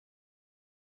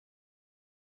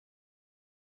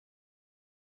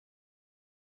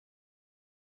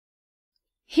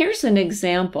Here's an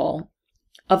example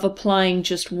of applying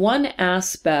just one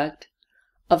aspect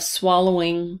of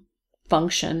swallowing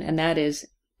function, and that is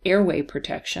airway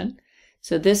protection.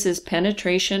 So this is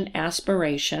penetration,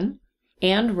 aspiration,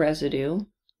 and residue,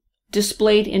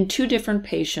 displayed in two different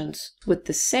patients with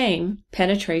the same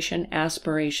penetration,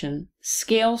 aspiration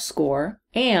scale score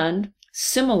and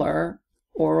similar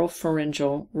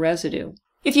oropharyngeal residue.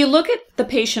 If you look at the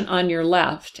patient on your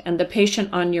left and the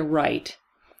patient on your right,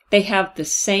 they have the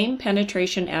same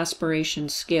penetration, aspiration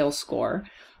scale score.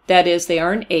 That is, they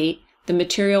are an 8. The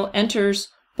material enters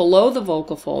below the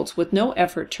vocal folds with no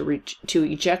effort to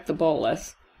eject the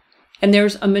bolus, and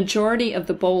there's a majority of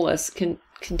the bolus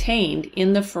contained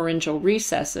in the pharyngeal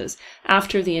recesses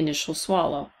after the initial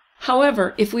swallow.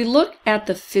 However, if we look at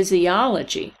the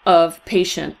physiology of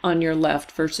patient on your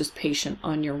left versus patient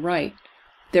on your right,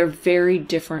 they're very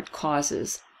different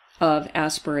causes of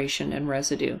aspiration and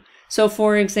residue. So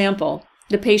for example,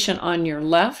 the patient on your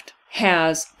left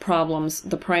has problems,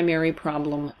 the primary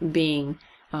problem being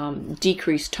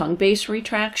decreased tongue base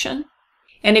retraction.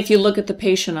 And if you look at the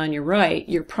patient on your right,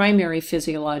 your primary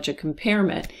physiologic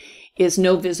impairment is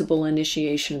no visible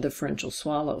initiation of the pharyngeal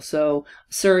swallow. So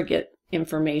surrogate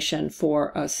information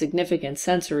for a significant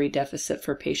sensory deficit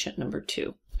for patient number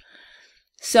 2.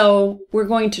 So we're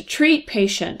going to treat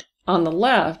patient on the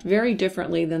left very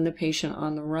differently than the patient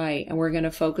on the right. And we're going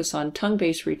to focus on tongue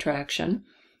base retraction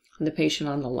on the patient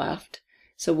on the left.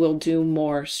 So we'll do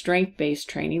more strength-based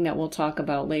training that we'll talk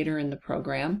about later in the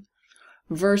program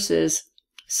versus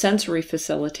sensory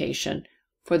facilitation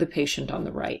for the patient on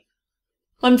the right.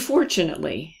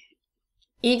 Unfortunately,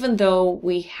 even though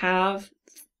we have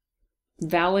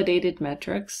validated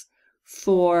metrics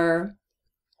for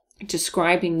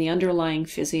describing the underlying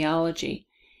physiology,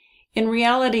 in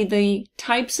reality, the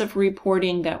types of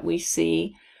reporting that we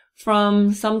see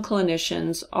from some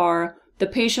clinicians are the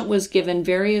patient was given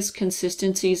various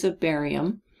consistencies of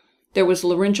barium, there was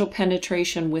laryngeal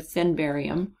penetration with thin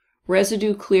barium,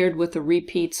 residue cleared with a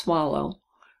repeat swallow,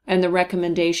 and the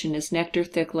recommendation is nectar,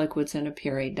 thick liquids, and a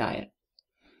pureed diet.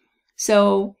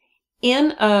 So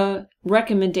in a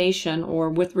recommendation or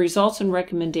with results and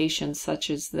recommendations such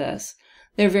as this,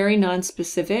 they're very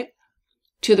nonspecific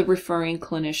to the referring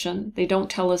clinician. They don't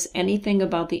tell us anything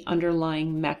about the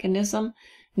underlying mechanism,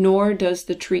 nor does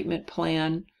the treatment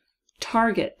plan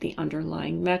target the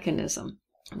underlying mechanism.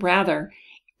 Rather,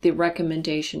 the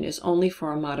recommendation is only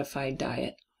for a modified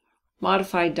diet.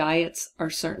 Modified diets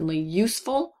are certainly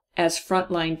useful as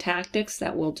frontline tactics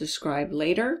that we'll describe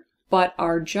later, but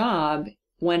our job,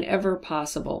 whenever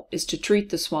possible, is to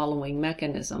treat the swallowing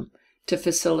mechanism to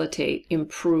facilitate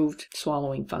improved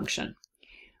swallowing function.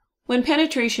 When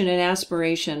penetration and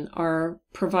aspiration are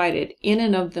provided in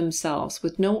and of themselves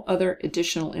with no other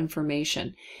additional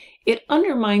information, it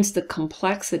undermines the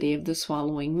complexity of the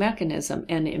swallowing mechanism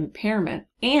and impairment,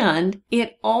 and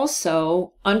it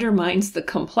also undermines the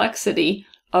complexity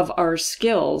of our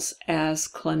skills as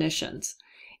clinicians.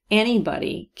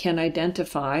 Anybody can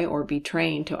identify or be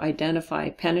trained to identify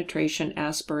penetration,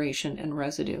 aspiration, and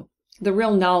residue. The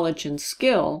real knowledge and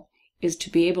skill is to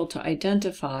be able to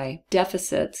identify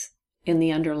deficits in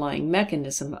the underlying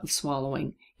mechanism of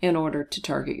swallowing in order to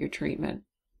target your treatment.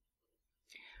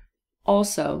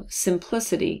 Also,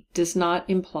 simplicity does not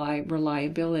imply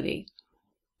reliability.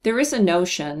 There is a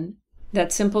notion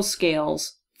that simple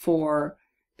scales for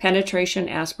penetration,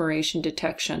 aspiration,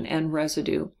 detection, and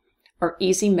residue are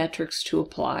easy metrics to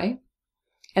apply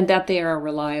and that they are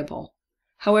reliable.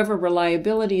 However,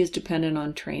 reliability is dependent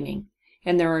on training,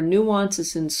 and there are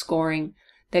nuances in scoring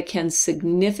that can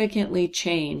significantly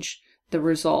change the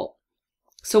result.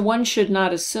 So one should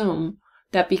not assume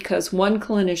that because one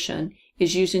clinician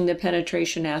is using the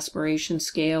penetration aspiration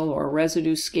scale or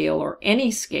residue scale or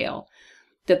any scale,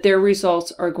 that their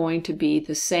results are going to be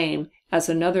the same as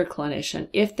another clinician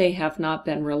if they have not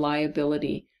been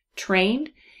reliability trained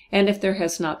and if there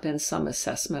has not been some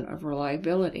assessment of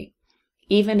reliability,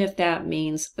 even if that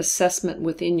means assessment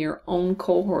within your own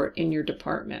cohort in your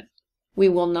department. We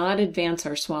will not advance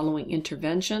our swallowing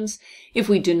interventions if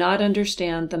we do not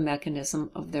understand the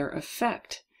mechanism of their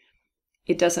effect.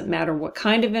 It doesn't matter what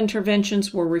kind of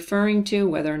interventions we're referring to,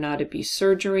 whether or not it be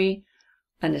surgery,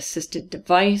 an assisted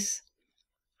device,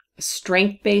 a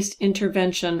strength-based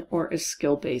intervention, or a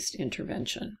skill-based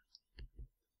intervention.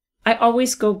 I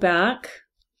always go back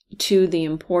to the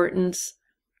importance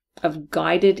of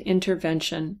guided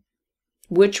intervention,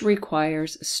 which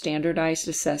requires a standardized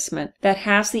assessment that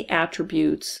has the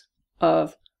attributes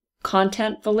of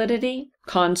content validity,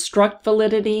 construct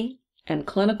validity, and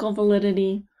clinical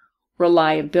validity,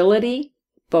 reliability,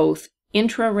 both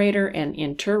intra-rater and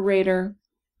inter-rater,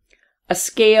 a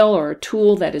scale or a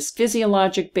tool that is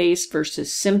physiologic based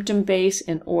versus symptom based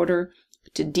in order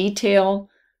to detail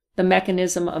the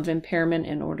mechanism of impairment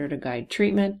in order to guide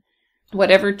treatment.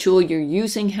 Whatever tool you're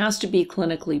using has to be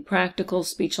clinically practical.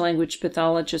 Speech-language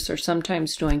pathologists are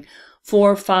sometimes doing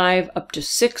 4, 5, up to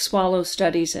 6 swallow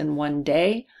studies in one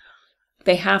day.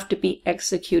 They have to be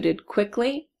executed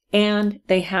quickly, and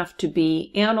they have to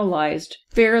be analyzed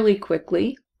fairly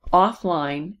quickly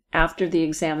offline after the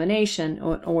examination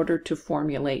in order to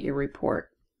formulate your report.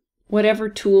 Whatever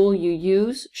tool you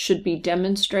use should be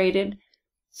demonstrated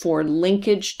for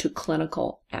linkage to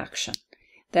clinical action.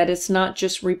 That it's not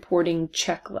just reporting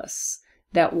checklists,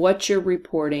 that what you're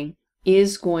reporting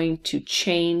is going to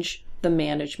change the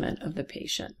management of the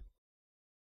patient.